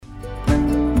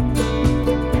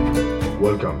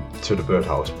Welcome to the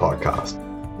Birdhouse podcast,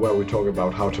 where we talk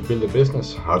about how to build a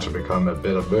business, how to become a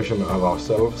better version of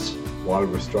ourselves, while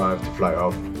we strive to fly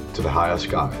up to the higher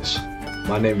skies.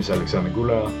 My name is Alexander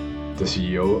Guller, the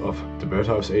CEO of the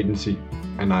Birdhouse Agency,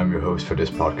 and I'm your host for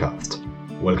this podcast.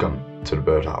 Welcome to the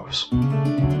Birdhouse.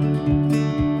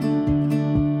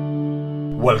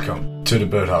 Welcome to the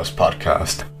Birdhouse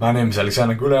podcast. My name is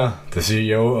Alexander Guller, the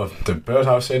CEO of the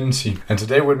Birdhouse Agency, and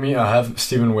today with me I have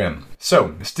Wynne.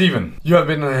 So, Stephen, you have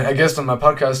been a guest on my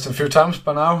podcast a few times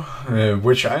by now,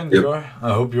 which I enjoy. Yep.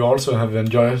 I hope you also have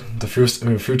enjoyed the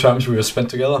few times we have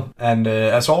spent together. And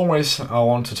as always, I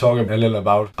want to talk a little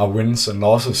about our wins and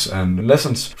losses and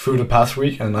lessons through the past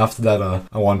week. And after that,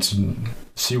 I want to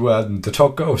see where the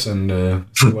talk goes and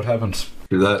see what happens.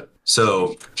 Do that.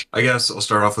 So I guess I'll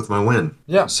start off with my win.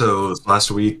 Yeah. So last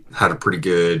week had a pretty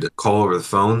good call over the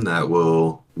phone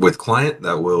with client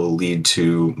that will lead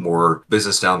to more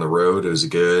business down the road.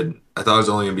 I thought it was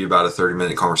only going to be about a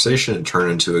 30-minute conversation and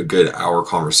turn into a good hour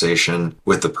conversation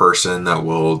with the person that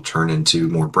will turn into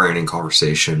more branding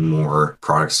conversation, more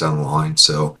products down the line.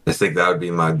 So I think that would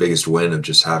be my biggest win of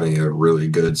just having a really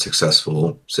good,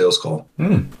 successful sales call.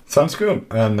 Sounds good.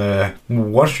 And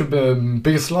what's your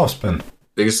biggest loss been?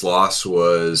 Biggest loss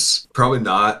was probably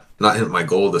not hitting my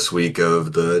goal this week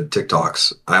of the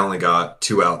TikToks. I only got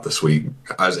 2 out this week.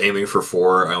 I was aiming for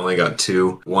 4. I only got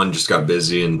 2. 1 just got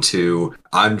busy, and 2,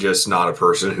 I'm just not a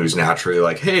person who's naturally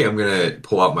like, hey, I'm going to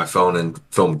pull out my phone and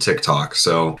film TikTok.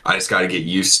 So I just got to get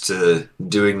used to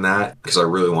doing that because I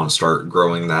really want to start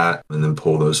growing that and then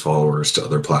pull those followers to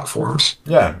other platforms.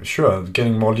 Yeah, sure.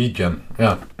 Getting more lead gen.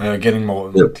 Yeah. Getting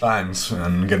more clients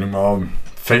and getting more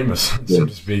famous, so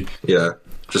to speak. Yeah.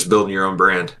 Just building your own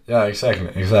brand. Yeah,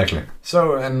 exactly.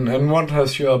 So, and what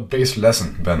has your biggest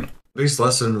lesson been? Biggest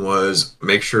lesson was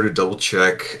make sure to double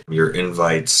check your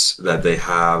invites that they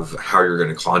have, how you're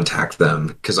going to contact them.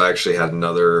 Because I actually had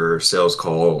another sales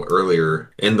call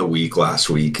earlier in the week last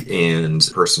week, and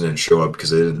the person didn't show up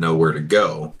because they didn't know where to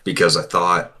go. Because I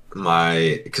thought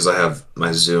because I have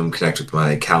my Zoom connected with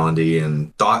my Calendly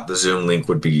and thought the Zoom link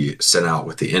would be sent out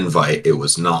with the invite. It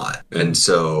was not. And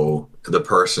so the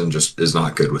person just is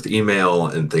not good with email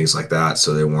and things like that.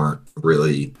 So they weren't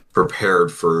really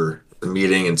prepared for the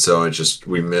meeting. And so we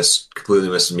completely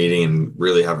missed the meeting and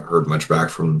really haven't heard much back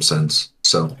from them since.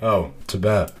 So. Oh, too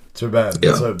bad.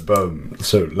 Yeah.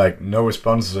 So like no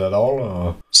responses at all?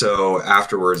 Or? So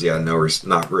afterwards,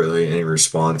 not really any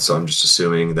response. So I'm just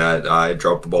assuming that I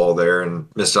dropped the ball there and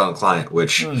missed out on a client,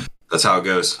 which that's how it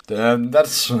goes.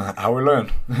 That's how we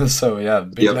learn. So yeah,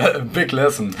 big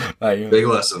lesson. Big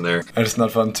lesson there. It's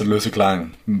not fun to lose a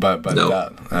client by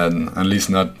that, and at least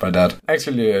not by that.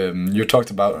 Actually, you talked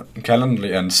about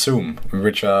Calendly and Zoom,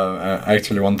 which I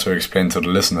actually want to explain to the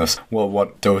listeners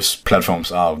what those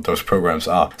platforms are, those programs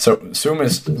are. So Zoom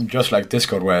is just like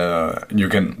Discord, where you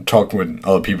can talk with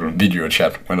other people, video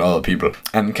chat with other people.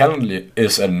 And Calendly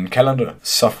is a calendar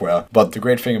software. But the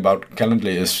great thing about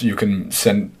Calendly is you can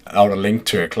send out a link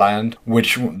to a client,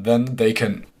 which then they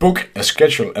can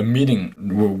schedule a meeting,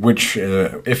 which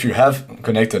if you have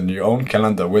connected your own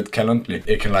calendar with Calendly,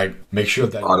 it can make sure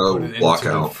that auto you put it block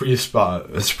into out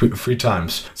free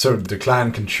times, so the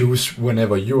client can choose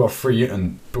whenever you are free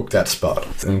and book that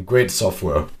spot. And great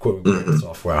software,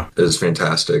 software. It is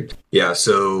fantastic. Yeah,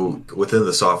 so within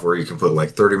the software, you can put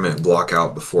 30-minute block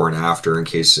out before and after in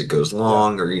case it goes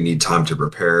long or you need time to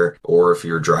prepare, or if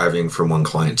you're driving from one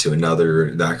client to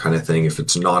another, that kind of thing, if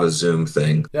it's not a Zoom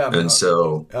thing. Yeah, and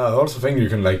so I also think you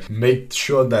can make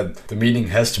sure that the meeting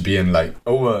has to be in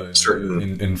over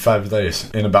in 5 days,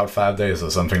 in about 5 days or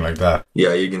something like that.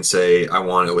 Yeah, you can say, I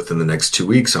want it within the next 2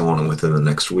 weeks. I want it within the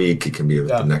next week. It can be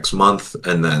the next month.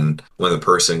 And then when the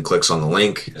person clicks on the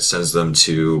link, it sends them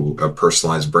to a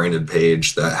personalized branded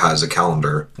page that has a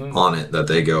calendar on it that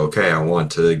they go, okay, I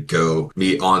want to go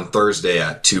meet on Thursday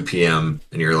at 2 p.m.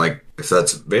 And you're like, if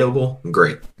that's available,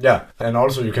 great. Yeah, and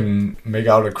also you can make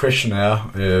out a questionnaire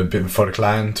for the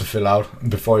client to fill out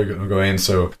before you go in.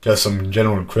 So just some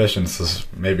general questions,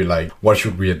 maybe what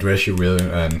should we address you with,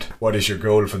 and what is your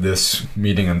goal for this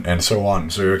meeting, and so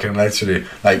on. So you can actually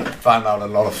find out a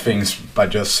lot of things by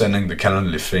just sending the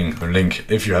Calendly link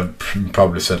if you have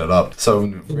probably set it up. So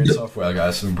great software,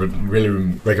 guys, and would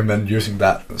really recommend using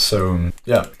that. So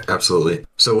yeah, absolutely.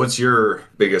 So what's your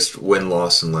biggest win,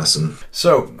 loss, and lesson?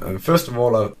 So first of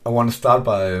all, I want to start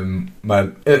by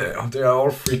they are all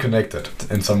free connected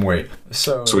in some way.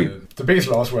 So the biggest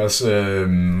loss was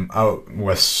I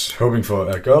was hoping for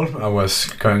a girl I was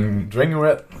going drinking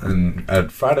with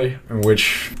at Friday,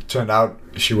 which turned out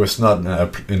she was not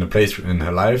in a place in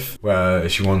her life where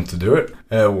she wanted to do it.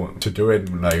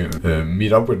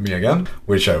 Meet up with me again,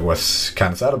 which I was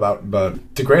kind of sad about.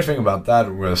 But the great thing about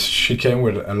that was she came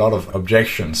with a lot of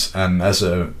objections, and as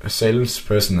a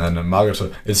salesperson and a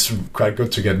marketer, it's quite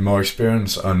good to get more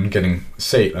experience on getting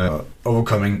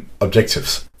overcoming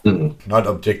objectives. Mm-hmm. Not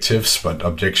objectives, but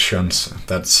objections.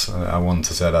 That's I want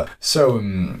to say that. So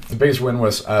the biggest win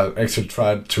was I actually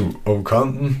tried to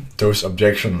overcome those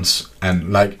objections.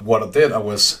 And like what I did,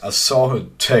 I saw her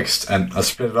text and I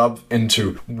split it up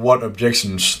into what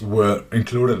objections were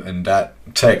included in that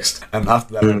text. And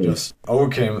after that, I just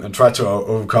overcame and tried to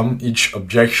overcome each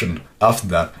objection after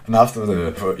that. And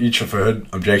for each of her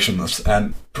objections,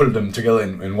 and put them together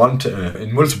in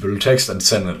multiple text and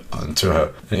send it on to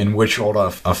her in which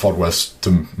order I thought was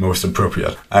the most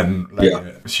appropriate. And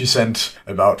she sent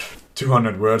about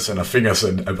 200 words, and I think I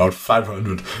said about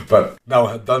 500. But now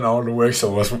I had done all the work,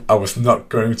 so I was not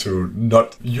going to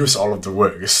not use all of the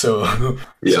work. So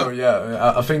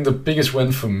I think the biggest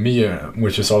win for me,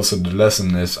 which is also the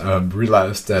lesson, is I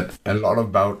realized that a lot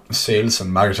about sales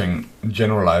and marketing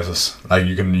generalizes. Like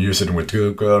you can use it with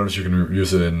girls, you can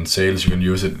use it in sales, you can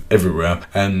use it everywhere,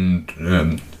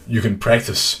 and you can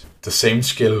practice the same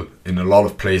skill in a lot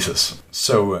of places.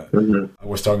 So I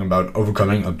was talking about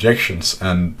overcoming objections,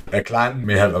 and a client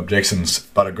may have objections,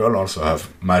 but a girl also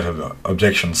might have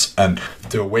objections, and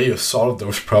the way you solve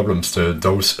those problems,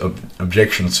 those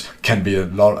objections can be a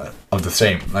lot of the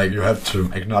same. Like you have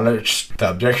to acknowledge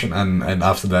the objection and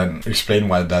after that explain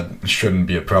why that shouldn't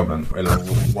be a problem. Well,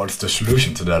 what's the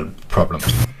solution to that problem?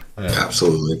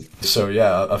 Absolutely. So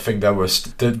I think that was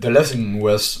the lesson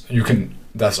was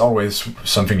there's always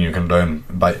something you can learn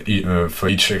for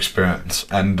each experience,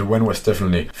 and the win was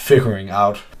definitely figuring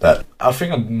out that I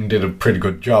think I did a pretty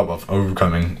good job of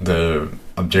overcoming the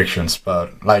objections,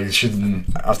 but like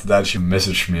after that she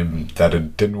messaged me that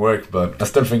it didn't work, but I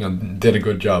still think I did a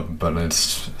good job, but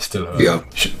it's still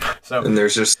and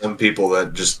there's just some people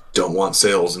that just don't want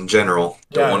sales in general,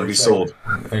 don't want to be sold.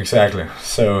 Exactly.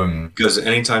 So because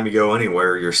anytime you go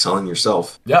anywhere, you're selling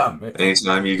yourself.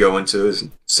 Anytime you go into a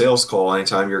sales call,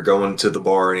 anytime you're going to the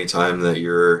bar, anytime that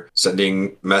you're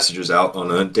sending messages out on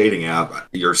a dating app,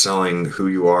 you're selling who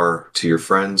you are to your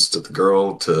friends, to the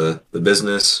girl, to the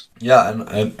business.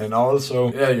 And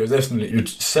also, you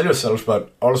sell yourself,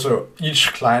 but also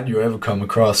each client you ever come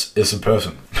across is a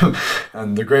person.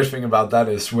 And the great thing about that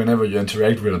is whenever you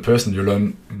interact with a person, you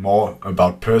learn more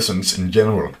about persons in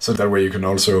general. So that way you can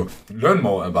also learn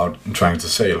more about trying to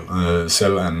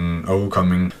sell and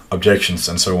overcoming objections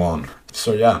and so on.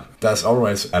 So there's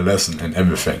always a lesson in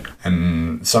everything.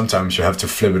 And sometimes you have to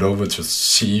flip it over to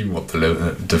see what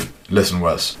the lesson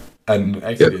was. And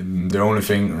actually, the only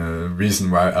reason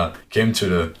why I came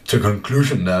to the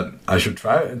conclusion that I should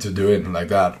try to do it like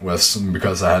that was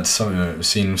because I had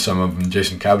seen some of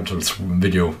Jason Capital's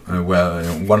video, where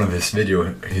in one of his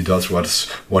video he does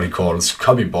what he calls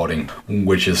copyboarding,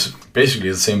 which is basically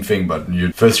the same thing, but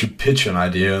you pitch an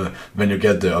idea, when you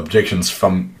get the objections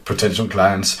from potential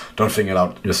clients, don't think it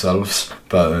out yourselves,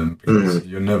 but because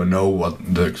you never know what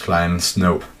the clients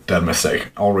know. That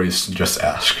mistake. Always just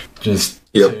ask. Just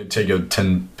take your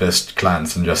 10 best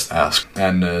clients and just ask.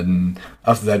 And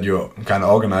after that, you kind of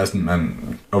organize them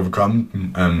and overcome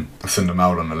them and send them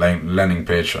out on a landing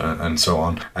page and so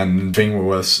on. And the thing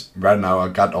was, right now I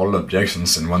got all the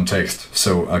objections in one text,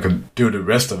 so I could do the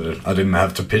rest of it. I didn't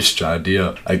have to pitch the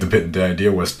idea. Like the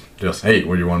idea was just, hey,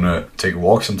 would you want to take a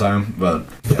walk sometime? But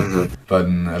but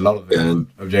a lot of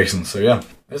objections. So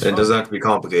it doesn't have to be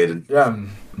complicated. Yeah,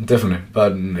 definitely.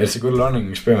 But it's a good learning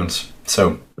experience.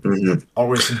 So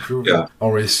always improving,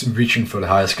 always reaching for the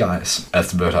highest skies,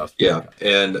 as the birdhouse. Yeah,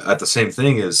 and at the same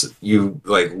thing is you,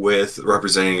 like with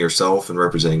representing yourself and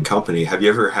representing company, have you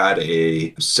ever had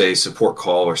a, say, support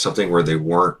call or something where they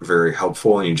weren't very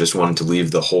helpful and you just wanted to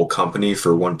leave the whole company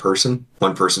for one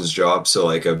person's job? So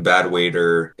like a bad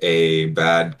waiter, a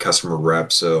bad customer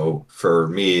rep. So for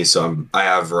me, I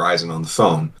have Verizon on the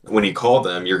phone. When you call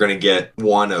them, you're going to get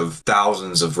one of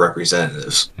thousands of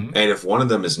representatives. And if one of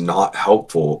them is not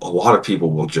helpful, a lot of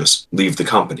people will just leave the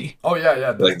company. Oh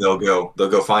yeah. Like they'll go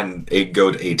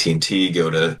go to AT&T, go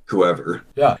to whoever.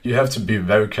 Yeah, you have to be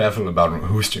very careful about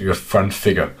who's your front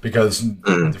figure, because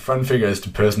the front figure is the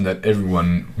person that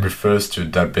everyone refers to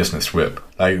that business with,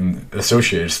 like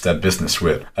associates that business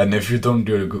with. And if you don't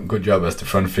do a good job as the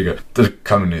front figure, the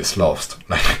company is lost,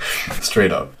 like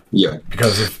straight up. Yeah.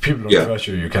 Because if people don't trust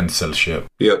you, you can't sell shit.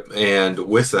 Yep. And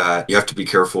with that, you have to be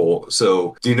careful.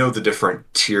 So do you know the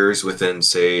different tiers within,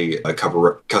 say, a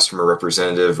customer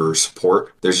representative or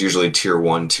support? There's usually tier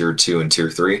 1, tier 2, and tier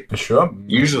 3. Sure.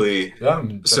 Usually. Yeah.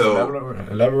 So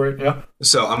elaborate. Yeah.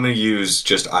 So I'm going to use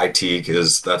just IT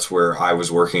because that's where I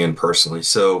was working in personally.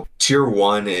 So tier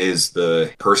 1 is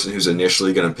the person who's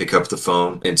initially going to pick up the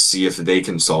phone and see if they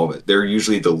can solve it. They're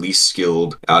usually the least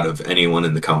skilled out of anyone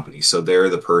in the company. So they're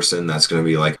the person that's going to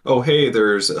be like, oh, hey,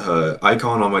 there's an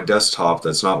icon on my desktop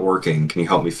that's not working. Can you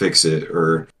help me fix it?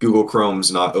 Or Google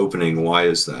Chrome's not opening. Why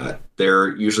is that?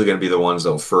 They're usually going to be the ones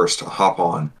that'll first hop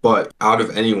on. But out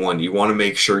of anyone, you want to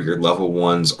make sure your level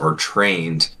 1s are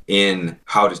trained in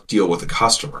how to deal with a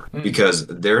customer because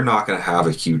they're not going to have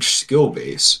a huge skill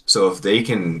base. So if they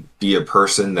can be a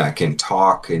person that can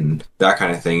talk and that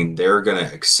kind of thing, they're going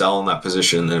to excel in that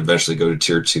position and eventually go to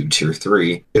tier 2, tier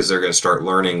 3 because they're going to start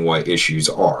learning what issues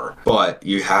are. But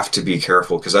you have to be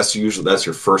careful because that's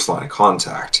your first line of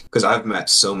contact. Because I've met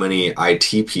so many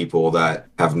IT people that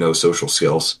have no social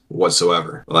skills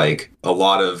whatsoever. Like a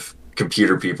lot of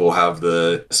computer people have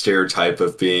the stereotype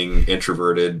of being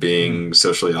introverted, being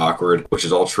socially awkward, which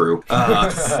is all true.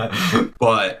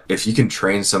 But if you can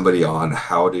train somebody on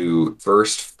how to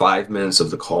first 5 minutes of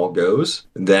the call goes,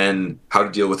 then how to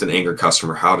deal with an angry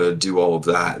customer, how to do all of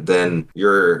that, then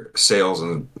your sales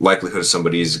and likelihood of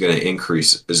somebody is going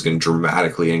to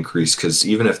dramatically increase. Because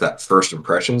even if that first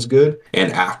impression is good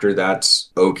and after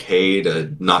that's okay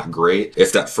to not great,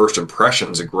 if that first impression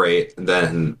is great,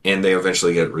 then and they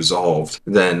eventually get it resolved,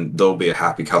 then they'll be a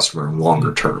happy customer in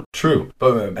longer term. True.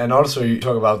 But and also you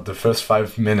talk about the first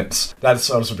 5 minutes. That's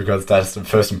also because that's the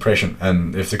first impression.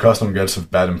 And if the customer gets a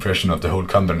bad impression of the whole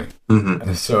company,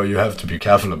 so you have to be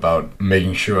careful about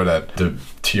making sure that the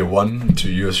tier 1,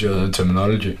 to use your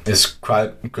terminology, is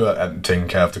quite good at taking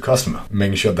care of the customer,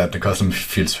 making sure that the customer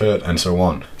feels heard and so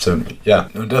on. So yeah,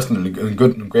 definitely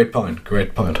great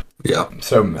point. Yeah.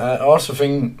 So I also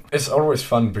think it's always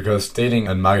fun because dating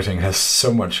and marketing has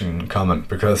so much in common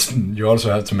because you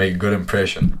also have to make a good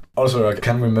impression. Also, I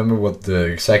can't remember what the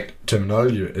exact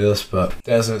terminology is, but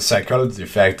there's a psychology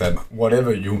fact that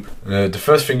whatever the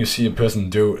first thing you see a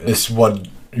person do is what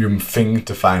you think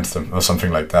defines them or something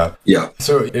like that. Yeah.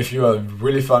 So if you are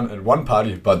really fun at one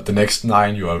party, but the next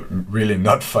 9 you are really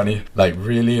not funny, like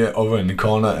really over in the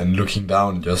corner and looking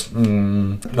down, just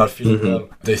not feeling well,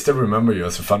 they still remember you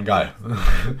as a fun guy.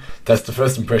 That's the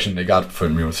first impression they got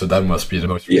from you, so that must be the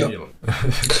most real.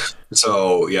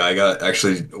 So, yeah, I got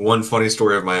actually one funny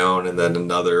story of my own and then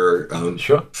another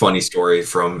funny story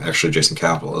from actually Jason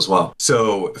Capital as well.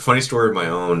 So, funny story of my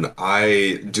own,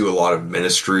 I do a lot of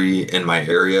ministry in my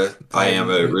area. I am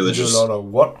a religious... You do a lot of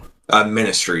what?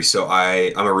 Ministry. So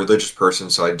I'm a religious person,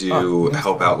 so I do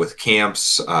help out with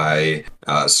camps. I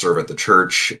serve at the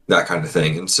church, that kind of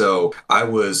thing. And so I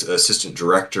was assistant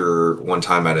director one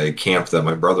time at a camp that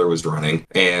my brother was running,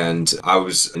 and I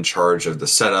was in charge of the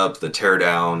setup, the tear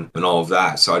down, and all of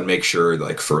that. So I'd make sure,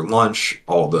 like for lunch,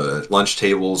 all the lunch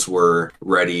tables were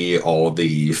ready, all of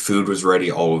the food was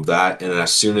ready, all of that. And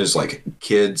as soon as like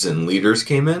kids and leaders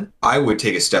came in, I would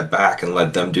take a step back and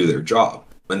let them do their job.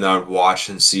 And then I'd watch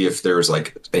and see if there was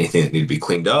like anything that needed to be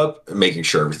cleaned up, making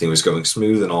sure everything was going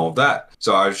smooth and all of that.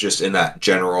 So I was just in that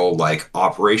general like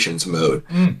operations mode.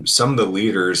 Some of the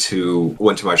leaders who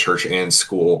went to my church and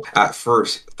school at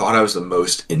first thought I was the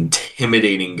most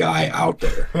intimidating guy out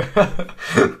there.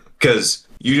 Because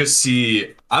you just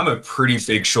see, I'm a pretty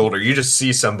big shoulder. You just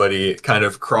see somebody kind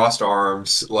of crossed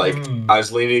arms, like I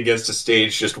was leaning against a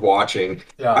stage just watching.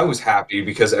 Yeah. I was happy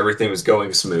because everything was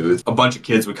going smooth. A bunch of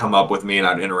kids would come up with me and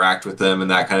I'd interact with them and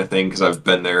that kind of thing because I've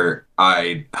been there.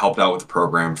 I helped out with the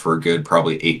program for a good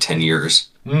probably 8-10 years.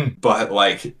 But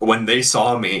like when they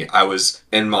saw me, I was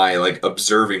in my like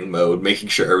observing mode, making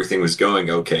sure everything was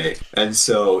going okay. And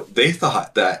so they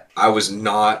thought that I was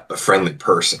not a friendly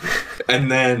person. And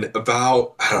then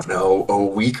about, I don't know, a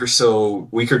week or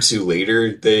two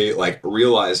later, they like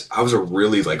realized I was a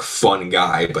really like fun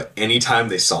guy. But anytime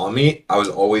they saw me, I was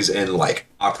always in like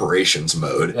operations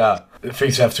mode. Yeah,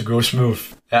 things have to go smooth.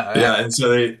 Yeah, and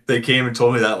so they came and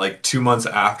told me that like 2 months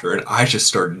after, and I just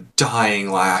started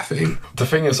dying laughing. The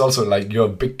thing is also like you're a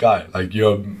big guy, like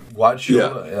you're wide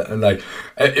shoulder, and like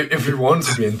if you want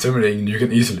to be intimidating, you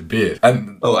can easily be it.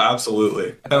 And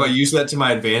absolutely. Have I used that to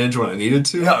my advantage when I needed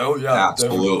to? Yeah,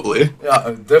 absolutely.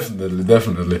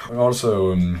 Definitely.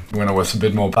 Also, when I was a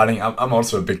bit more partying, I'm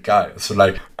also a big guy. So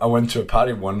like I went to a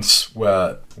party once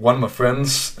where one of my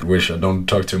friends, which I don't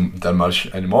talk to that much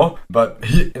anymore, but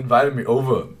he invited me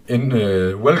over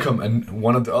in welcome, and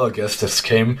one of the other guests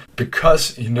came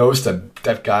because he knows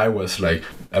that guy was like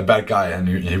a bad guy and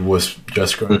he was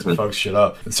just going to fuck shit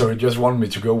up. So he just wanted me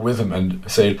to go with him and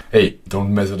say, hey,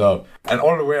 don't mess it up. And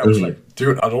all the way I was like,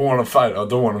 dude, I don't want to fight. I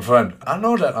don't want to fight. I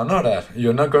know that.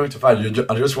 You're not going to fight.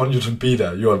 I just want you to be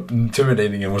there. You're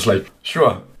intimidating. And was like,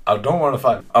 sure, I don't want to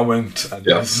fight. I went. And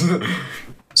yes.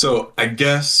 So I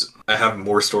guess I have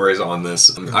more stories on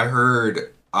this. I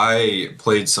heard I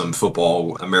played some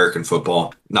football, American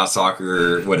football, not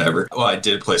soccer, whatever. Well, I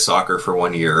did play soccer for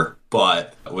 1 year,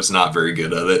 but I was not very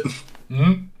good at it.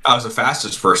 Mm-hmm. I was the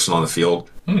fastest person on the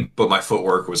field, but my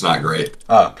footwork was not great.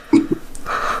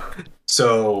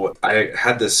 So I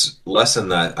had this lesson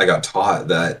that I got taught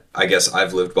that I guess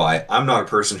I've lived by. I'm not a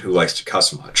person who likes to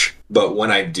cuss much, but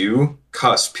when I do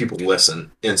cuss, people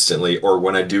listen instantly, or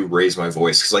when I do raise my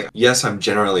voice, because like, yes, I'm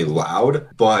generally loud,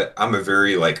 but I'm a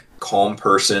very like calm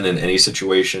person in any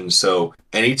situation. So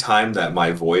anytime that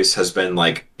my voice has been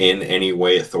like in any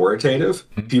way authoritative,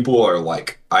 people are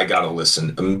like, I gotta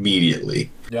listen immediately.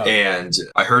 Yeah. And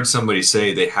I heard somebody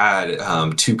say they had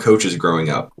 2 coaches growing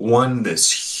up. One,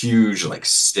 this huge, like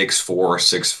 6'4",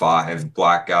 6'5"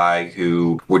 black guy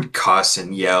who would cuss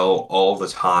and yell all the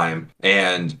time.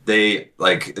 And they,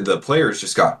 like, the players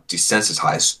just got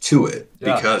desensitized to it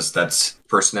because that's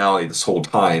personality this whole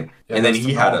time. Yeah, and then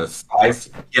he had a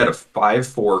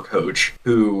 5'4" coach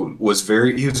who was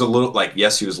he was a little like,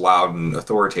 yes, he was loud and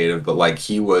authoritative, but like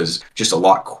he was just a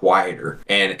lot quieter.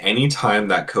 And anytime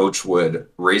that coach would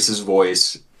raise his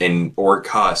voice or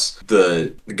cuss,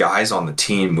 the guys on the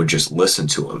team would just listen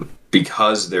to him,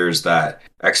 because there's that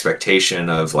expectation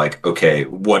of like, okay,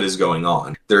 what is going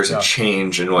on? There's a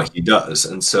change in what he does.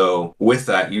 And so with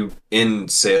that, you in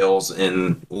sales,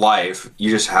 in life,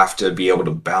 you just have to be able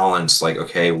to balance like,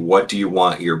 okay, what do you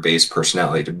want your base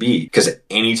personality to be? Because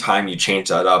anytime you change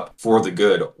that up for the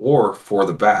good or for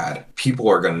the bad, people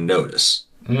are going to notice.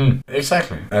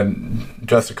 Exactly. And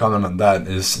just to comment on that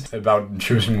is about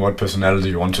choosing what personality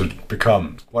you want to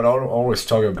become. What I always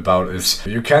talk about is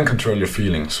you can control your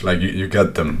feelings, like you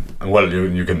get them. Well,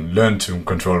 you can learn to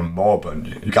control them more,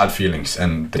 but you got feelings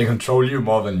and they control you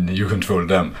more than you control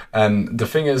them. And the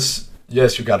thing is,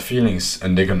 yes, you got feelings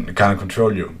and they can kind of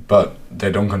control you, but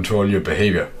they don't control your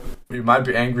behavior. You might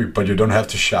be angry, but you don't have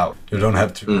to shout. You don't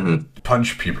have to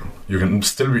punch people. You can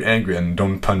still be angry and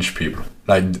don't punch people.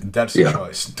 Like, that's a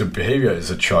choice. The behavior is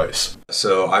a choice.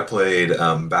 So I played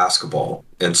basketball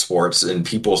in sports, and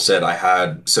people said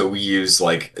so we use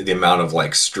like the amount of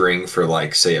like string for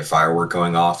like, say, a firework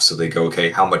going off. So they go, okay,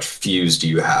 how much fuse do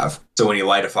you have? So when you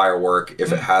light a firework,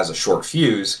 if it has a short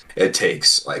fuse, it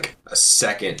takes like a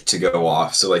second to go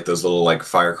off. So like those little like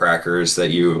firecrackers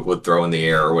that you would throw in the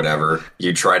air or whatever,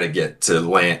 you try to get to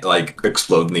land, like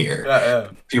explode in the air. Yeah.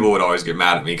 People would always get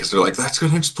mad at me because they're like, that's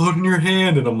going to explode in your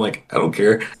hand. And I'm like, I don't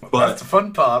care. But that's the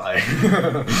fun part.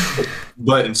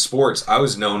 But in sports, I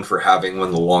was known for having one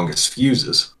of the longest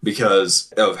fuses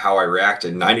because of how I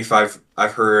reacted.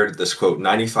 I've heard this quote,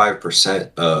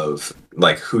 95% of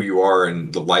like who you are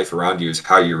and the life around you is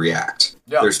how you react.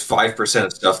 Yeah. There's 5%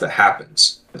 of stuff that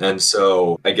happens. And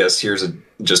so I guess here's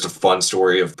just a fun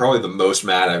story of probably the most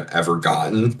mad I've ever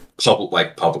gotten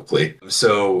publicly.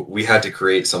 So we had to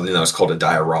create something that was called a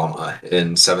diorama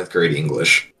in 7th grade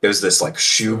English. It was this like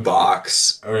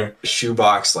shoebox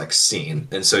like scene.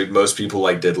 And so most people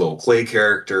like did little clay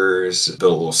characters,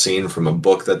 built a little scene from a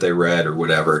book that they read or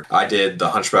whatever. I did the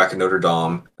Hunchback of Notre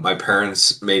Dame. My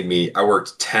parents I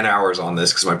worked 10 hours on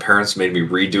this because my parents made me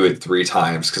redo it 3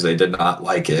 times because they did not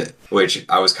like it, which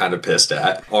I was kind of pissed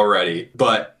at already.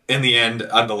 But in the end,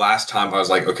 on the last time, I was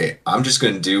like, okay, I'm just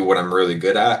going to do what I'm really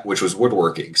good at, which was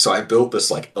woodworking. So I built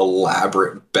this like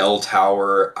elaborate bell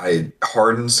tower. I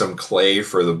hardened some clay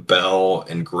for the bell,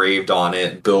 engraved on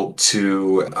it, built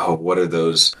 2, what are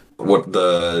those? What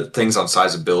the things on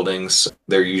sides of buildings?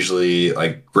 They're usually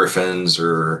like griffins,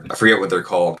 or I forget what they're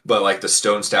called, but like the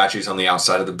stone statues on the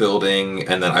outside of the building.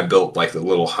 And then I built like the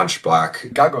little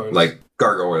hunchback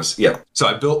gargoyles. Yeah. So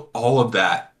I built all of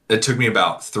that. It took me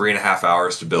about 3.5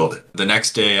 hours to build it. The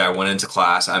next day I went into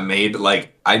class. I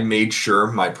made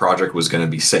sure my project was going to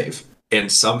be safe.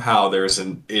 And somehow there's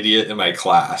an idiot in my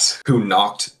class who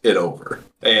knocked it over.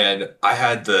 And I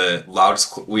had the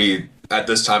loudest, at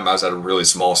this time I was at a really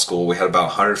small school. We had about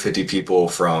 150 people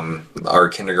from our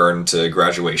kindergarten to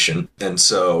graduation. And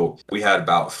so we had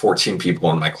about 14 people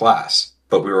in my class,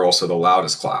 but we were also the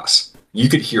loudest class. you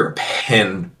could hear a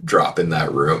pin drop in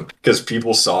that room because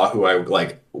people saw who I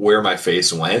like where my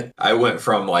face went. I went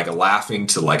from like laughing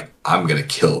to like, I'm gonna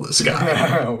kill this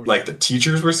guy. Like the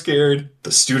teachers were scared,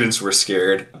 the students were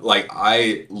scared. Like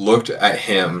I looked at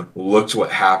him, looked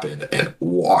what happened, and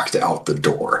walked out the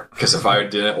door. Because if I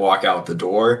didn't walk out the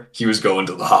door, he was going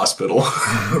to the hospital.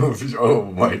 Oh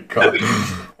my god.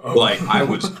 Like I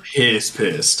was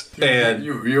pissed. And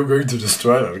you're going to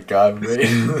destroy that guy,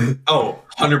 man. Oh,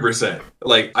 100%.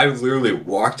 Like, I literally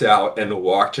walked out and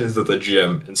walked into the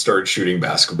gym and started shooting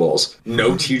basketballs.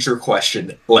 No teacher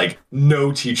questioned. Like,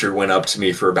 no teacher went up to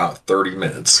me for about 30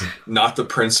 minutes. Not the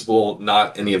principal,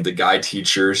 not any of the guy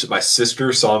teachers. My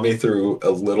sister saw me through a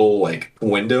little, like,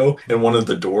 window in one of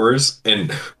the doors.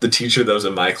 And the teacher that was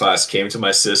in my class came to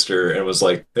my sister and was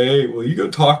like, hey, will you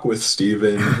go talk with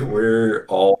Steven? We're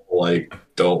all, like,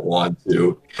 don't want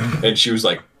to. And she was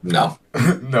like, no.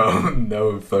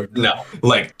 no, fuck. No.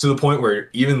 Like, to the point where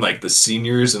even, like, the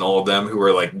seniors and all of them who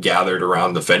were, like, gathered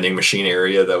around the vending machine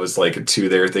area that was, like, two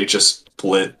there, they just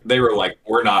split. They were like,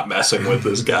 we're not messing with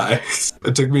this guy.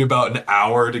 It took me about an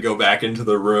hour to go back into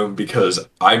the room because,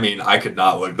 I mean, I could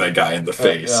not look that guy in the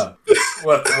face. Yeah.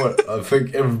 What? I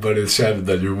think everybody said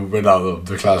that you went out of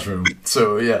the classroom.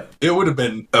 So, yeah. It would have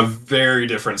been a very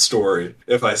different story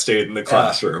if I stayed in the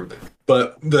classroom. Yeah.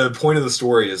 But the point of the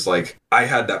story is, like, I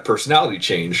had that personality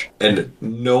change and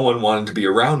no one wanted to be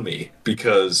around me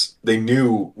because they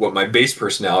knew what my base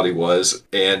personality was.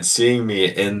 And seeing me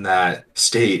in that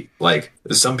state, like,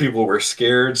 some people were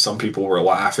scared, some people were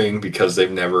laughing because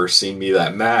they've never seen me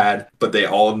that mad, but they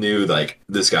all knew, like,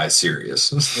 this guy's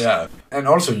serious. Yeah. And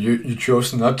also, you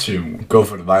chose not to go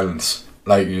for the violence.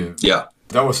 Like, yeah.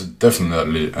 That was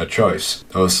definitely a choice.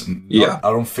 That was I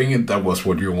don't think that was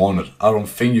what you wanted. I don't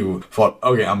think you thought,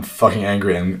 okay, I'm fucking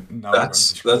angry and now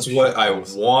that's what I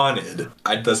wanted.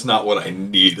 That's not what I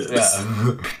needed.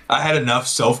 Yeah. I had enough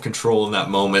self-control in that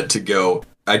moment to go,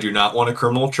 I do not want a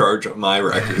criminal charge on my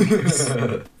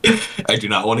record. I do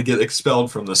not want to get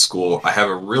expelled from the school. I have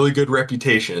a really good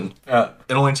reputation. Yeah.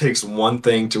 It only takes one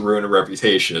thing to ruin a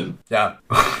reputation. Yeah.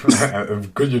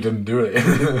 Good you didn't do it.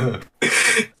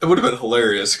 It would have been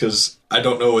hilarious because I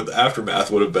don't know what the aftermath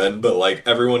would have been, but like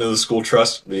everyone in the school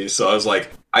trusted me. So I was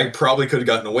like, I probably could have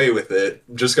gotten away with it.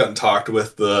 Just gotten talked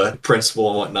with the principal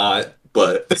and whatnot.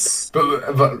 But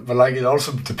like it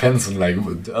also depends on like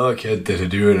the other kid, did he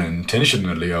do it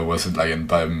intentionally or was it like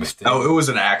by mistake? Oh, it was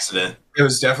an accident. It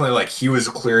was definitely like he was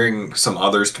clearing some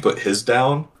others to put his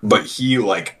down, but he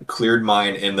like cleared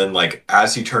mine and then like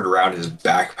as he turned around his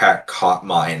backpack caught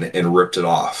mine and ripped it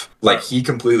off. Like he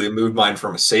completely moved mine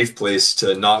from a safe place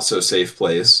to a not so safe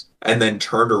place and then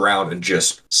turned around and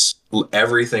just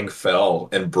everything fell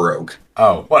and broke.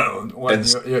 Oh, well and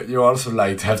you also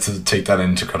like have to take that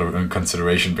into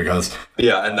consideration because...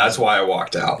 Yeah, and that's why I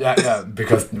walked out. Yeah,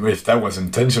 because if that was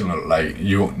intentional, like,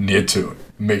 you need to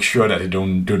make sure that he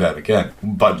don't do that again.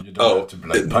 But you don't have to,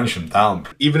 like, punch him down.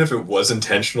 Even if it was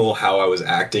intentional how I was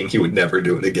acting, he would never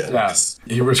do it again. Yeah,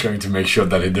 he was going to make sure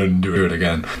that he didn't do it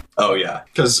again. Oh, yeah.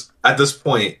 Because at this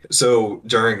point, so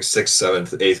during 6th,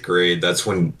 7th, 8th grade, that's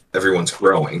when everyone's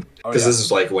growing. Because this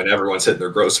is, like, when everyone's hitting their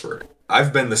growth spurt.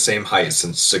 I've been the same height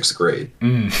since 6th grade.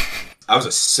 I was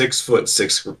a 6 foot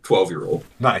 12-year-old.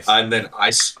 Nice. And then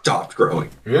I stopped growing.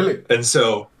 Really? And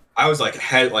so I was like,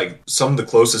 had like some of the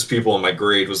closest people in my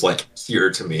grade was like here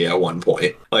to me at one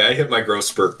point. Like I hit my growth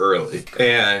spurt early.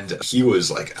 And he was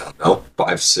like, I don't know,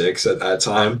 5'6" at that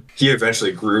time. He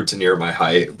eventually grew to near my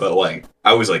height, but like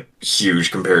I was like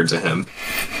huge compared to him.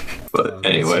 But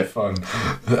anyway. That's so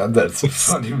fun. That's so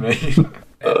funny, man.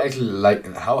 Actually,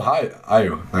 like, how high are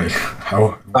you? Like,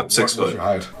 I'm 6 foot. What's your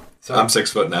height? So, I'm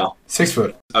 6 foot now. 6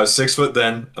 foot. I was 6 foot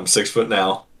then. I'm 6 foot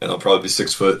now, and I'll probably be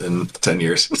 6 foot in 10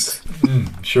 years.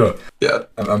 Sure. Yeah.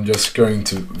 I'm just going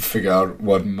to figure out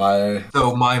what my...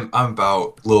 So I'm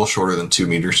about a little shorter than 2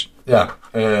 meters. Yeah.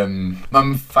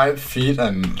 I'm 5 feet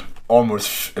and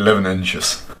almost 11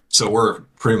 inches. So we're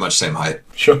pretty much same height.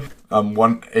 Sure. I'm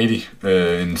 180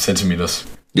 in centimeters.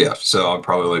 Yeah, so I'm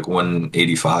probably like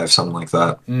 185, something like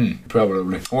that.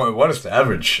 Probably. What is the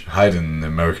average height in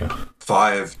America?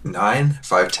 5'9",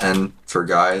 5'10" for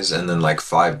guys, and then like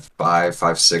 5'5",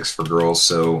 5'6" for girls.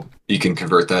 So you can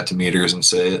convert that to meters and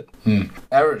say it.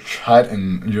 Average height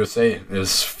in USA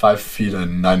is 5 feet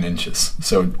and 9 inches.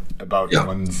 So about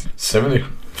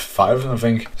 175, I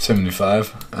think.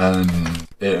 75. And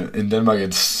in Denmark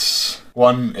it's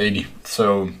 180.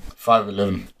 So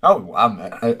 5'11". Oh,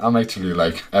 I'm actually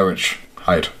like average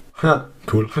height.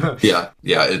 Cool. yeah,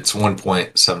 it's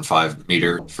 1.75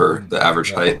 meter for the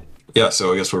average height. Yeah,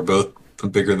 so I guess we're both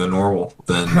bigger than normal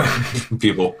than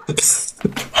people.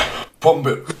 Pump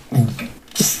it.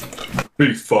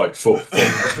 5 foot 4.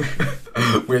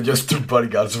 We're just two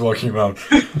bodyguards walking around.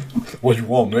 What you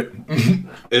want, mate?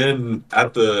 And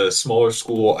at the smaller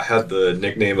school, I had the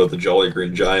nickname of the Jolly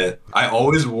Green Giant. I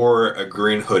always wore a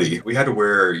green hoodie. We had to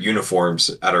wear uniforms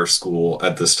at our school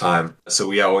at this time. So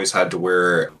we always had to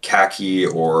wear khaki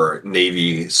or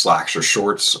navy slacks or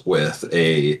shorts with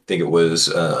I think it was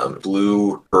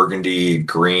blue, burgundy,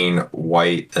 green,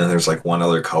 white, and there's like one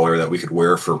other color that we could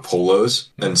wear for polos.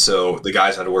 And so the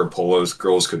guys had to wear polos,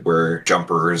 girls could wear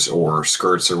jumpers or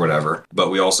skirts or whatever.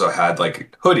 But we also had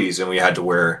like hoodies, and we had to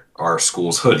wear our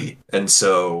school's hoodie. And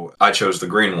so I chose the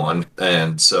green one.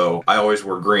 And so I always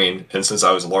wore green. And since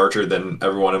I was larger than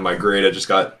everyone in my grade, I just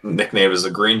got nicknamed as the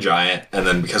Green Giant. And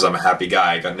then because I'm a happy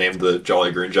guy, I got named the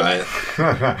Jolly Green Giant.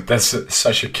 That's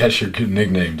such a catchy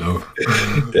nickname, though.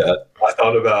 Yeah. I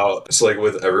thought about, it's like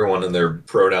with everyone in their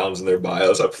pronouns and their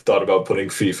bios, I've thought about putting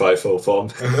fee, fi, fo, fum.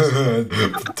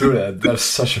 Do that. That's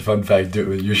such a fun fact.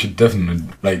 You should definitely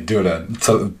like do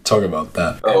that. Talk about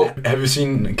that. Oh. Have you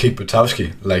seen Kick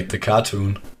Buttowski, like the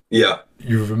cartoon? Yeah.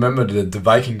 You remember the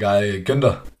Viking guy,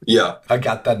 Günther? Yeah. I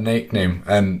got that nickname,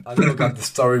 and I never got the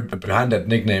story behind that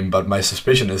nickname, but my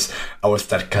suspicion is I was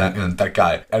that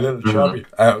guy. A little chubby,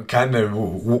 kind of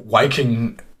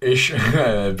Viking-ish,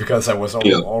 because I was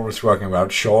always working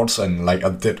about shorts, and like I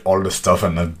did all the stuff,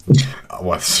 and I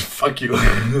was, fuck you.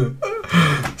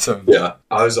 So yeah,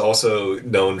 I was also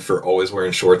known for always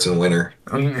wearing shorts in winter.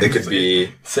 It could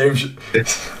be... Same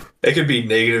It could be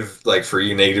negative, like for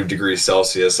you, negative degrees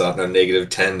Celsius, I don't know, negative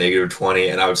 10, negative 20,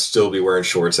 and I would still be wearing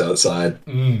shorts outside.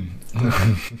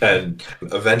 And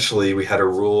eventually we had a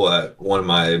rule at one of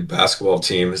my basketball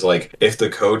teams, like if the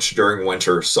coach during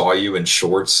winter saw you in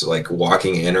shorts, like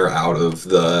walking in or out of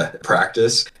the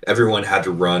practice, everyone had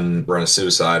to run a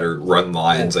suicide or run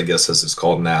lines, I guess as it's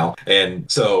called now. And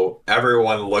so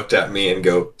everyone looked at me and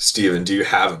go, Steven, do you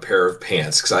have a pair of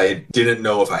pants? Because I didn't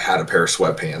know if I had a pair of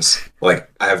sweatpants.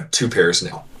 Like I have 2 pairs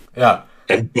now. Yeah.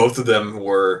 And both of them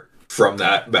were from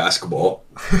that basketball.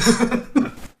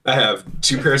 I have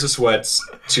 2 pairs of sweats,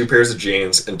 2 pairs of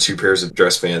jeans, and 2 pairs of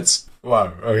dress pants.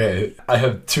 Wow, okay. I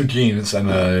have 2 jeans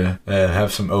and I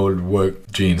have some old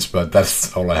work jeans, but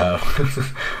that's all I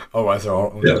have. Otherwise, I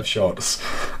only have shorts.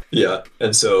 Yeah,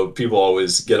 and so people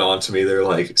always get on to me. They're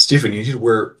like, Stephen, you need to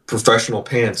wear professional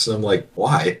pants. And I'm like,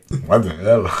 why? What the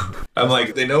hell? I'm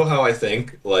like, they know how I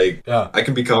think. Like, I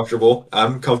can be comfortable.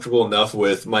 I'm comfortable enough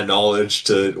with my knowledge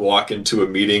to walk into a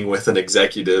meeting with an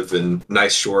executive in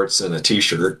nice shorts and a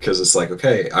t-shirt, because it's like,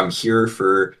 okay, I'm here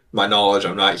for my knowledge.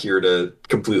 I'm not here to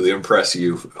completely impress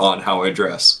you on how I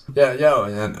dress. Yeah,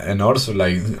 and also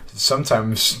like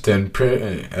sometimes the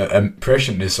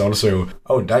impression is also,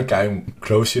 oh, that guy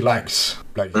clothes he likes.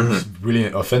 Like he's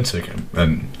really authentic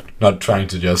and not trying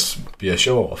to just be a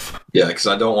show off. Yeah, because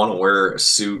I don't want to wear a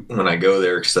suit when I go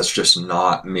there, because that's just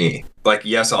not me. Like,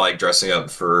 yes, I like dressing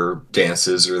up for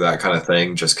dances or that kind of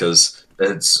thing, just because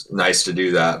it's nice to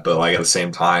do that. But like at the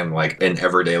same time, like in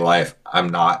everyday life, I'm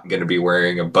not going to be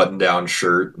wearing a button-down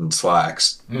shirt and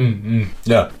slacks.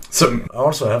 Yeah. So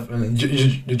also have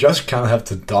you just kind of have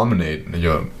to dominate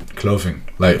your clothing,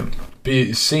 like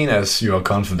be seen as you are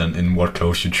confident in what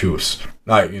clothes you choose.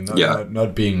 Like, you know,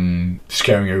 not being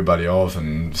scaring everybody off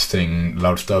and saying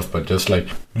loud stuff, but just like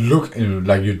look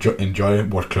like you enjoy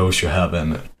what clothes you have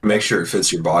in it. Make sure it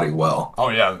fits your body well. Oh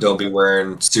yeah. Don't be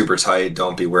wearing super tight.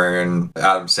 Don't be wearing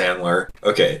Adam Sandler.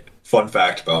 Okay. Fun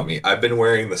fact about me. I've been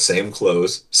wearing the same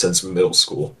clothes since middle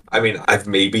school. I mean, I've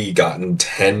maybe gotten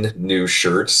 10 new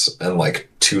shirts and like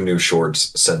 2 new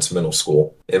shorts since middle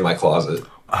school in my closet.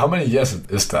 How many years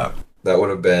is that? That would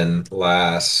have been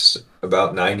last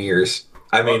about 9 years.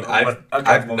 I mean, I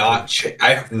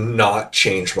have not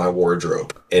changed my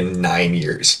wardrobe in 9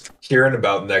 years. Here in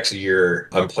about next year,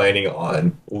 I'm planning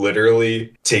on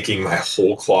literally taking my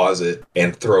whole closet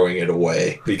and throwing it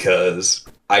away because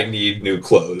I need new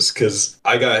clothes. Because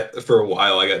for a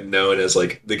while, I got known as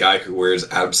like the guy who wears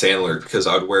Adam Sandler,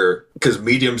 because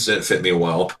mediums didn't fit me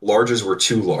well. Larges were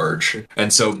too large.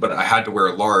 And so, but I had to wear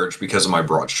a large because of my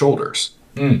broad shoulders.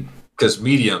 Because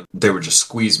medium, they would just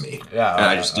squeeze me. Yeah, and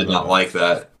I just did not like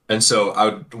that. And so I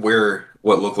would wear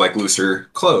what looked like looser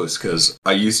clothes because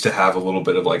I used to have a little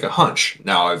bit of like a hunch.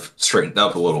 Now I've straightened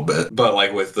up a little bit. But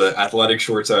like with the athletic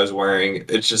shorts I was wearing,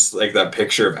 it's just like that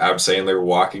picture of Adam Sandler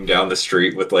walking down the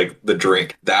street with like the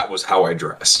drink. That was how I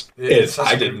dressed.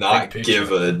 I did not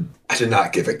give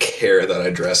a care that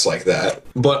I dressed like that.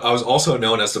 But I was also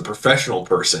known as the professional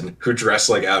person who dressed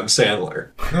like Adam Sandler.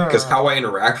 Because how I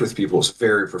interact with people is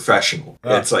very professional.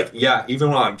 It's like, even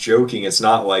when I'm joking, it's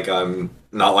not like I'm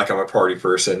not like I'm a party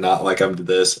person, not like I'm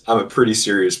this. I'm a pretty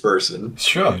serious person.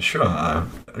 Sure.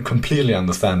 I completely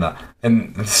understand that.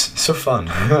 And it's so fun.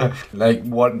 Like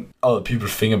what other people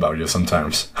think about you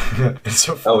sometimes. It's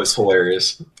so fun. Oh, it's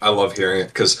hilarious. I love hearing it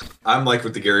because I'm like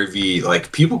with the Gary Vee,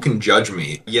 like people can judge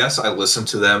me. Yes, I listen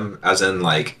to them as in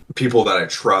like people that I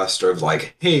trust or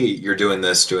like, hey, you're doing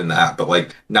this, doing that. But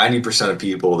like 90% of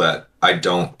people that I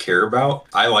don't care about,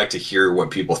 I like to hear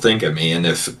what people think of me. And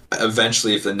if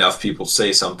enough people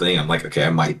say something, I'm like, okay,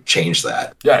 I might change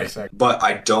that. Yeah, exactly. But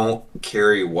I don't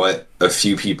carry what a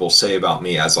few people say about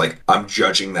me as like, I'm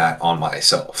judging that on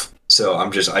myself. So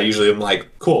I usually am like,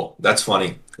 cool, that's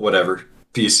funny, whatever,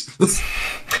 peace.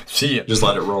 See ya. Just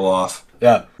let it roll off.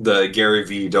 Yeah. The Gary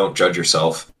Vee, don't judge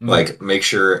yourself. Like, make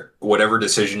sure whatever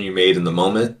decision you made in the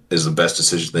moment is the best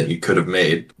decision that you could have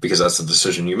made because that's the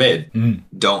decision you made.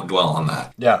 Don't dwell on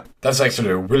that. Yeah, that's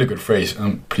actually a really good phrase.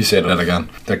 Please say that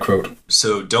again, that quote.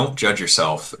 So don't judge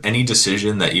yourself. Any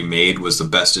decision that you made was the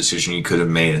best decision you could have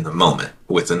made in the moment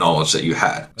with the knowledge that you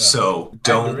had. Yeah. So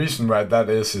don't... And the reason why that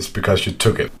is because you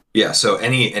took it. Yeah, so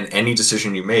any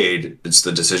decision you made, it's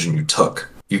the decision you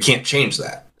took. You can't change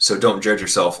that. So don't judge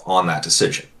yourself on that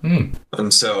decision.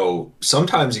 And so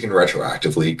sometimes you can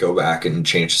retroactively go back and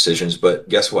change decisions, but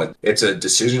guess what? It's a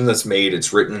decision that's made.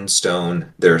 It's written in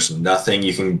stone. There's nothing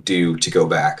you can do to go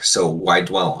back. So why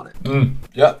dwell on it?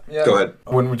 Yeah. Go ahead.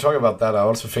 When we talk about that, I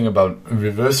also think about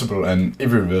reversible and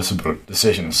irreversible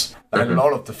decisions. And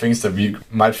all of the things that we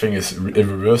might think is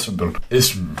irreversible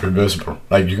is reversible.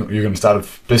 Like you can start a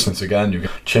business again, you can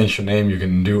change your name, you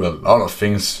can do a lot of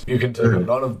things. You can take a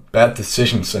lot of bad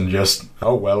decisions and just,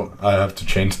 oh well, I have to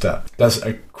change that. That's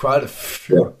quite a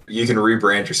few. Yeah. You can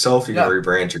rebrand yourself, you can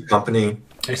rebrand your company.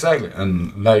 Exactly,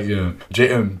 and like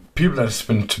people that's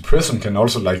been to prison can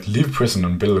also like leave prison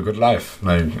and build a good life.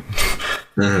 Like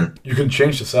you can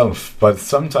change yourself, but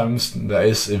sometimes there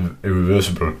is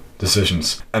irreversible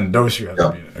decisions, and those you have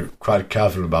to be quite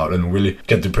careful about and really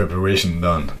get the preparation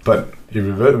done. But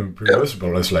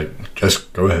irreversible is like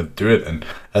just go ahead, do it. And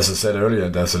as I said earlier,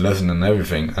 there's a lesson in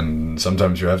everything, and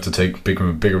sometimes you have to take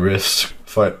bigger risks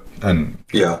for it. And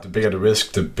the bigger the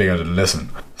risk, the bigger the lesson.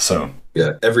 So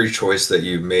every choice that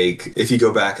you make, if you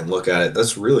go back and look at it,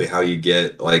 that's really how you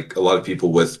get like a lot of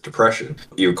people with depression.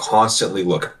 You constantly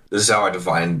look. This is how I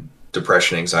define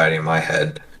depression, anxiety in my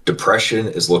head. Depression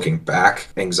is looking back,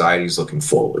 anxiety is looking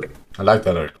forward. I like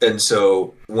that. And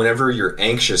so whenever you're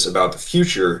anxious about the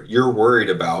future, you're worried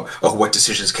about, what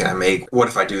decisions can I make? What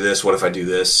if I do this? What if I do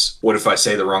this? What if I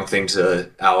say the wrong thing to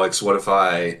Alex? What if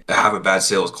I have a bad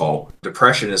sales call?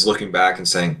 Depression is looking back and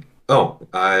saying, oh,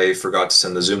 I forgot to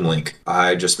send the Zoom link.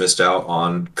 I just missed out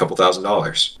on a couple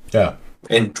 $1,000s. Yeah.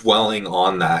 And dwelling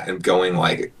on that and going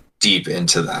like deep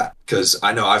into that, because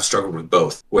I know I've struggled with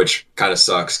both, which kind of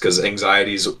sucks because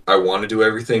anxieties, I want to do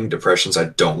everything. Depressions, I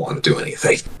don't want to do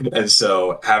anything. And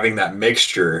so having that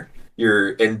mixture,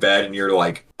 you're in bed and you're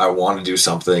like, I want to do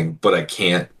something, but I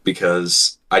can't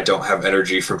because I don't have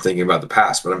energy from thinking about the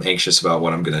past, but I'm anxious about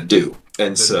what I'm going to do.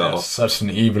 And so such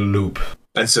an evil loop.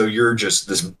 And so you're just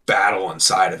this battle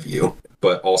inside of you.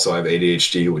 But also I have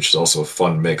ADHD, which is also a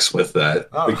fun mix with that.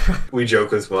 Oh. We joke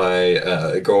with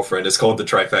my girlfriend. It's called the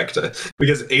trifecta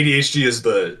because ADHD is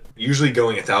usually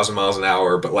going 1,000 miles an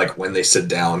hour, but like when they sit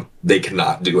down, they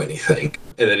cannot do anything.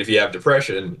 And then if you have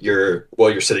depression,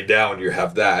 while you're sitting down, you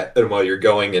have that. And while you're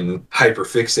going and hyper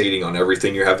fixating on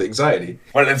everything, you have the anxiety.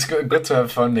 Well, it's good to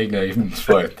have fun nicknames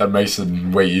for it. That makes it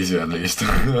way easier at least.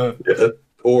 Yeah.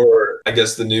 Or I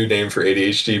guess the new name for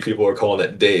ADHD, people are calling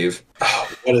it Dave.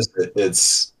 Oh, what is it?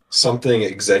 It's something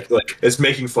like it's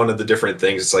making fun of the different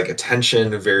things. It's like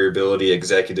attention, variability,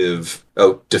 executive.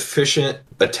 Oh, deficient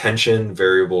attention,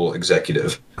 variable,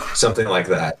 executive. Something like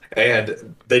that.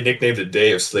 And they nicknamed it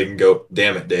Dave so they can go,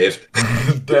 damn it, Dave.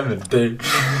 Damn it, Dave.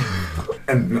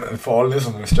 And for all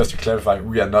listeners, just to clarify,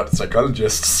 we are not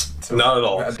psychologists. So not at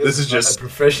all. This is just a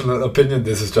professional opinion.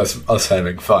 This is just us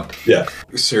having fun. Yeah.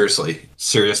 Seriously.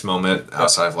 Serious moment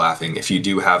outside of laughing. If you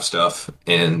do have stuff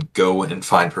and go and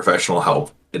find professional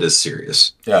help, it is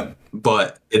serious. Yeah.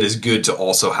 But it is good to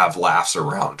also have laughs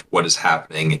around what is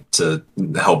happening to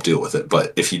help deal with it.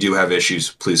 But if you do have issues,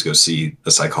 please go see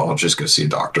a psychologist, go see a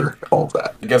doctor, all of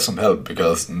that. Get some help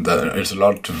because it's a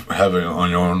lot to have on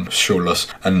your own shoulders.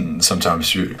 And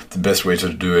sometimes the best way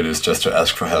to do it is just to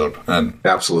ask for help. And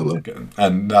absolutely.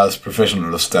 And there's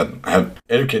professionals that have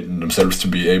educated themselves to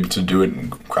be able to do it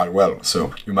quite well.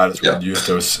 So you might as well use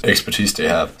those expertise they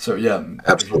have. So yeah,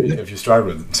 absolutely. If you struggle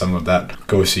with some of that,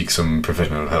 go seek some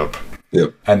professional help.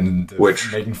 Yep. And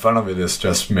making fun of it is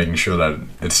just making sure that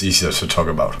it's easier to talk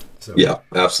about. So. Yeah,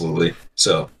 absolutely.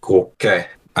 So, cool. Okay.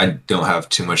 I don't have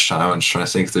too much time. I'm just trying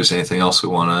to think if there's anything else we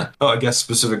want to. Oh, I guess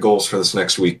specific goals for this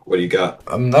next week. What do you got?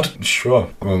 I'm not sure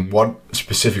what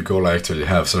specific goal I actually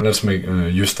have, so let's make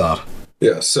you start.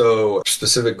 Yeah, so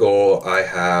specific goal I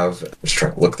have, I'm just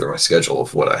trying to look through my schedule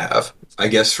of what I have. I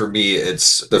guess for me,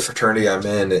 it's the fraternity I'm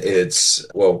in. It's,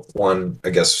 well, one,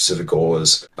 I guess specific goal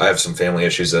is I have some family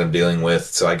issues that I'm dealing with,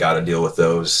 so I got to deal with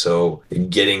those. So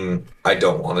I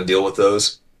don't want to deal with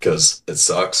those because it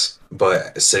sucks.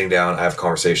 But sitting down, I have a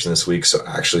conversation this week, so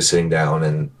actually sitting down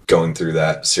and going through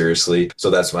that seriously. So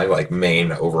that's my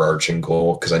main overarching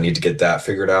goal, because I need to get that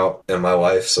figured out in my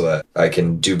life so that I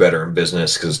can do better in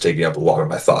business, because it's taking up a lot of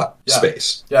my thought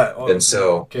space. Yeah, and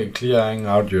so clearing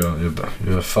out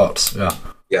your thoughts. Yeah.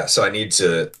 Yeah, so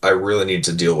I really need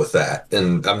to deal with that.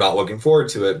 And I'm not looking forward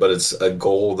to it, but it's a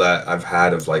goal that I've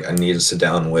had of I need to sit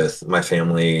down with my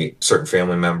family, certain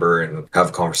family member, and have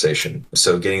a conversation.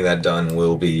 So getting that done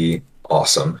will be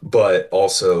awesome. But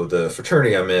also the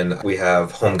fraternity I'm in, we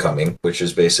have homecoming, which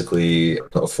is basically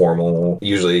a formal,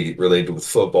 usually related with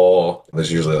football.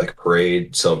 There's usually a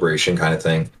parade, celebration kind of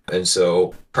thing. And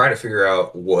so trying to figure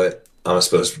out what I'm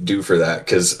supposed to do for that,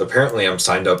 because apparently I'm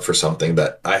signed up for something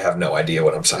that I have no idea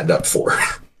what I'm signed up for.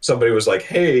 Somebody was like,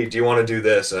 hey, do you want to do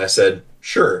this? And I said,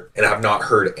 sure. And I've not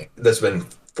heard, that's been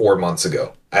 4 months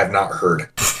ago. I have not heard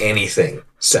anything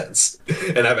since.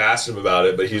 And I've asked him about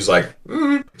it, but he's like,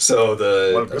 So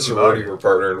the sorority we're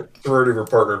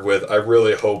partnered with, I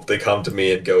really hope they come to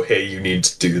me and go, hey, you need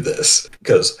to do this.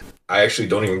 Because I actually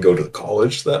don't even go to the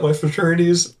college that my fraternity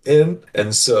is in.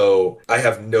 And so I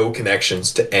have no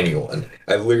connections to anyone.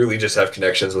 I literally just have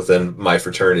connections within my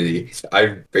fraternity.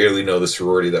 I barely know the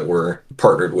sorority that we're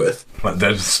partnered with. But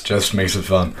that just makes it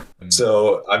fun.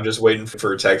 So I'm just waiting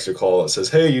for a text or call that says,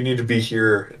 hey, you need to be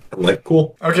here. I'm like,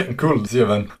 cool. Okay, cool. See you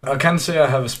then. I can't say I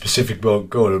have a specific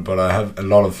goal, but I have a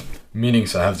lot of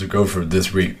meetings I have to go through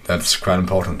this week. That's quite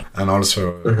important. And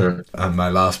also, my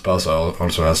last boss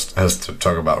also has to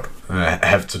talk about. I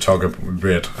have to talk a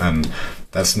bit, and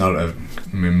that's not a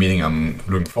meeting I'm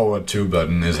looking forward to, but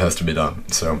it has to be done.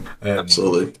 So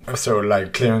absolutely. So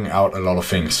clearing out a lot of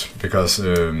things, because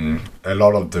a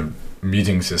lot of the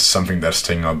meetings is something that's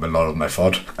taking up a lot of my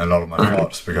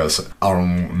thoughts, because I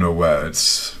don't know where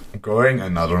it's going,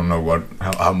 and I don't know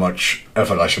how much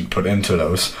effort I should put into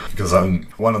those, because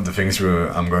one of the things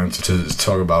I'm going to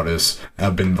talk about is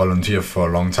I've been volunteer for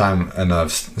a long time, and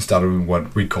I've started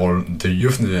what we call the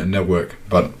youth network,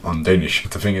 but on Danish.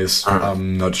 The thing is,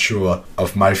 I'm not sure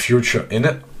of my future in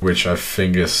it, which I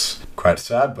think is quite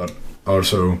sad, but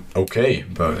also okay,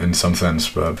 but in some sense.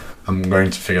 But I'm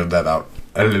going to figure that out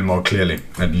a little more clearly,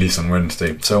 at least on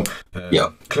Wednesday. So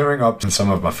clearing up some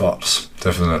of my thoughts,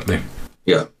 definitely.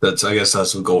 Yeah, I guess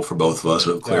that's the goal for both of us,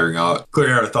 of clearing out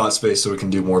our thought space so we can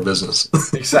do more business.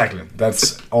 Exactly.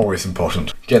 That's always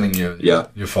important. Getting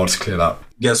your thoughts cleared out.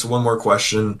 Yes, one more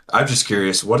question. I'm just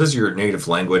curious, what is your native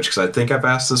language? Because I think I've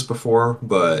asked this before,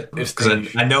 but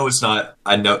I know it's not.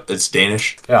 I know it's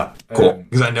Danish. Yeah. Cool.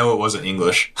 Because I know it wasn't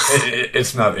English.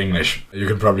 It's not English. You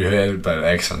can probably hear it by the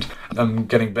accent. I'm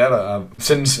getting better.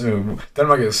 Since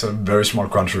Denmark is a very small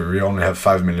country, we only have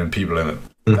 5 million people in it.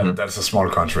 That's a small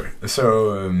country.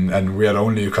 So, and we are the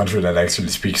only country that actually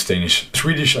speaks Danish.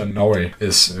 Swedish and Norway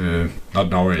is, not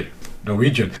Norway,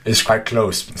 Norwegian is quite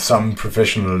close. Some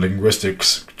professional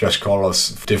linguistics just call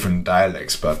us different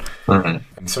dialects, but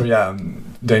so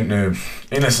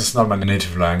English is not my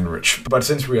native language. But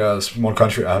since we are a small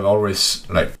country, I have always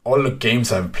all the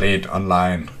games I've played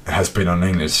online has been on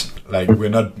English. We're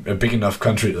not a big enough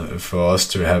country for us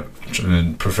to have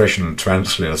professional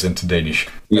translators into Danish.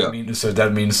 Yeah.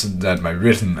 That means that my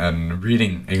written and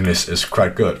reading English is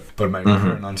quite good, but my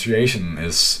pronunciation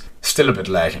is still a bit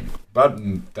lacking.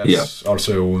 But that's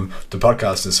also, the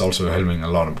podcast is also helping a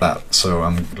lot of that, so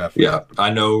I'm glad. Yeah,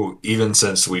 I know even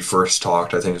since we first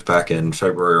talked, I think it was back in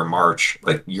February or March,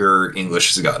 your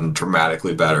English has gotten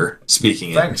dramatically better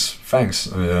speaking it. Thanks.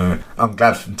 I'm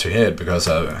glad to hear it, because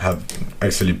I have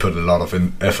actually put a lot of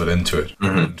effort into it,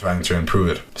 trying to improve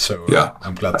it. So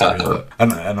I'm glad to hear that.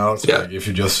 And also, if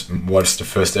you just watch the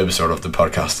first episode of the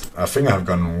podcast, I think I've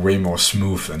gone way more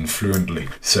smooth and fluently.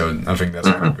 So I think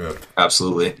that's quite good.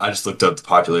 Absolutely. I just looked up the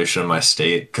population of my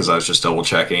state because I was just double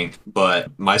checking.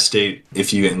 But my state,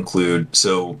 if you include,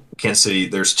 Kansas City,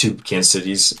 there's 2 Kansas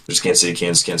cities. There's Kansas City,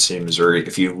 Kansas City, Missouri.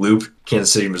 If you loop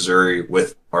Kansas City, Missouri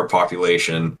with our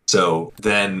population,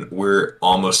 then we're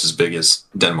almost as big as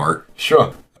Denmark.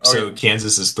 Sure. So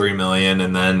Kansas is 3 million,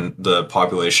 and then the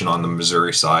population on the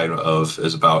Missouri side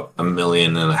is about 1.5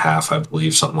 million, I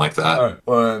believe, something like that.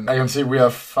 Well, I can see we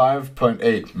have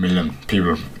 5.8 million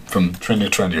people from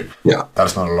 2020. Yeah.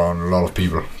 That's not a lot of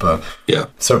people, but yeah.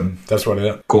 So that's what it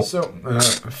is. Cool. So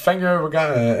thank you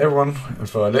everyone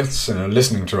for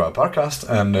listening to our podcast,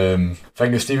 and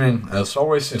thank you, Stephen, as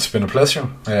always. It's been a pleasure,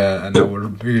 and I will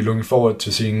be looking forward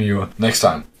to seeing you next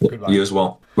time. Goodbye. You as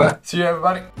well. Bye. See you,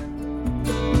 everybody.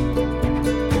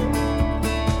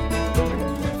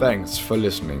 Thanks for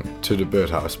listening to the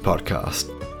Birdhouse Podcast.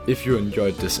 If you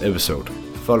enjoyed this episode,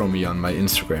 follow me on my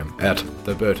Instagram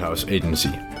 @The Birdhouse Agency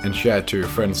and share it to your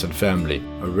friends and family,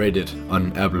 or rate it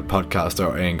on Apple Podcast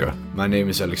or Anchor. My name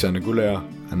is Alexander Gulager,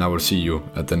 and I will see you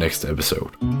at the next episode.